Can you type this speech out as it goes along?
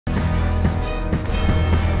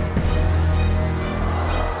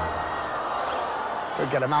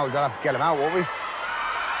Get him out. We're gonna have to get him out, won't we?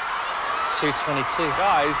 It's 2:22.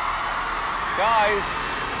 Guys! Guys!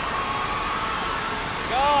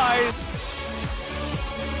 Guys!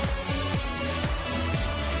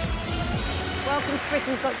 Welcome to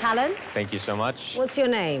Britain's Got Talent. Thank you so much. What's your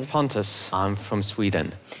name? Pontus. I'm from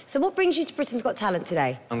Sweden. So what brings you to Britain's Got Talent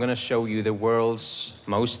today? I'm gonna show you the world's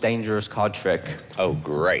most dangerous card trick. Oh,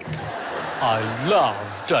 great. I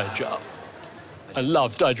love danger. I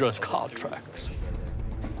love dangerous card tricks.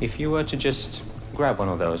 If you were to just grab one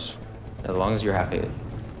of those, as long as you're happy,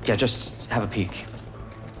 yeah, just have a peek.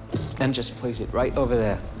 And just place it right over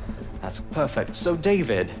there. That's perfect. So,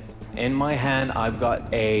 David, in my hand, I've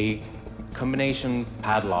got a combination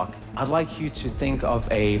padlock. I'd like you to think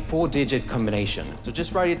of a 4-digit combination. So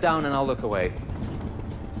just write it down and I'll look away.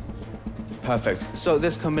 Perfect. So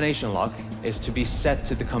this combination lock is to be set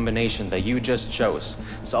to the combination that you just chose.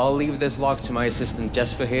 So I'll leave this lock to my assistant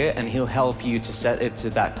Jesper here, and he'll help you to set it to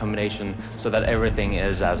that combination so that everything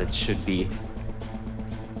is as it should be.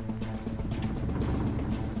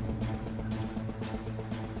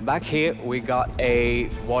 Back here, we got a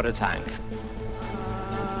water tank.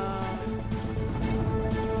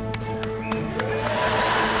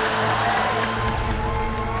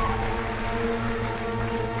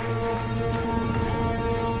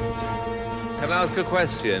 Can I ask a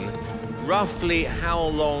question? Roughly how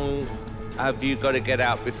long have you got to get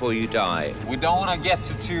out before you die? We don't want to get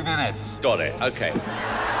to 2 minutes. Got it, okay.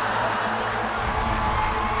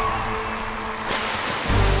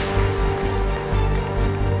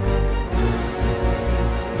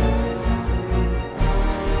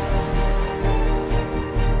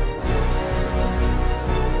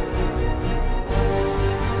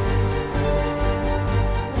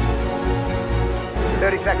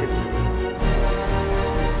 Seconds.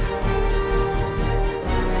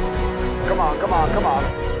 Come on, come on, come on.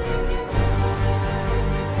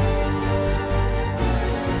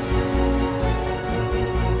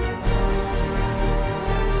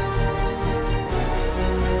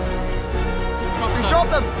 He's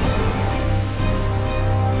dropped them.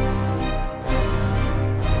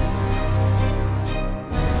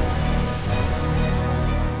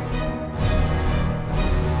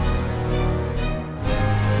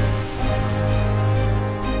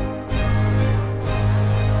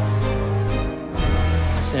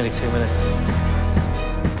 It's nearly 2 minutes.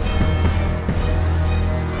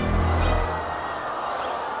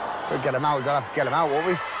 We'll get him out. We're gonna have to get him out, won't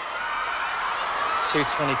we? It's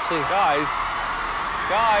 2:22. Guys!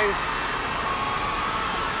 Guys!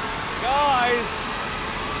 Guys!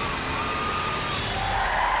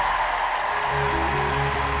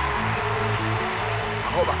 I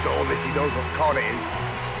hope after all this he knows what card it is.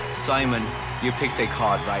 Simon, you picked a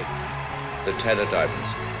card, right? The 10 of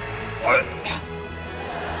diamonds.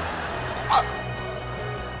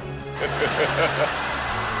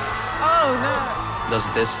 Oh, no. Does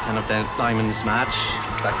this 10 of diamonds match?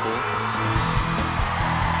 Is that cool?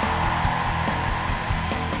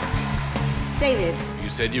 David. You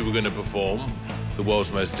said you were going to perform the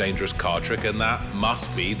world's most dangerous card trick, and that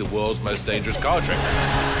must be the world's most dangerous card trick.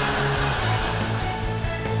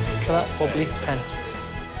 That's probably 10.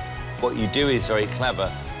 What you do is very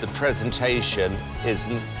clever. The presentation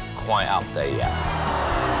isn't quite up there yet.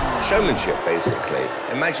 Showmanship, basically.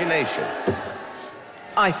 Imagination.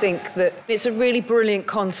 I think that it's a really brilliant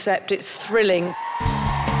concept. It's thrilling.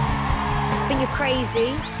 I think you're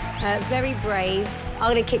crazy, very brave.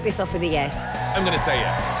 I'm going to kick this off with a yes. I'm going to say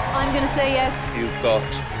yes. I'm going to say yes. You've got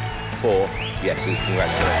 4 yeses.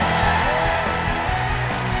 Congratulations.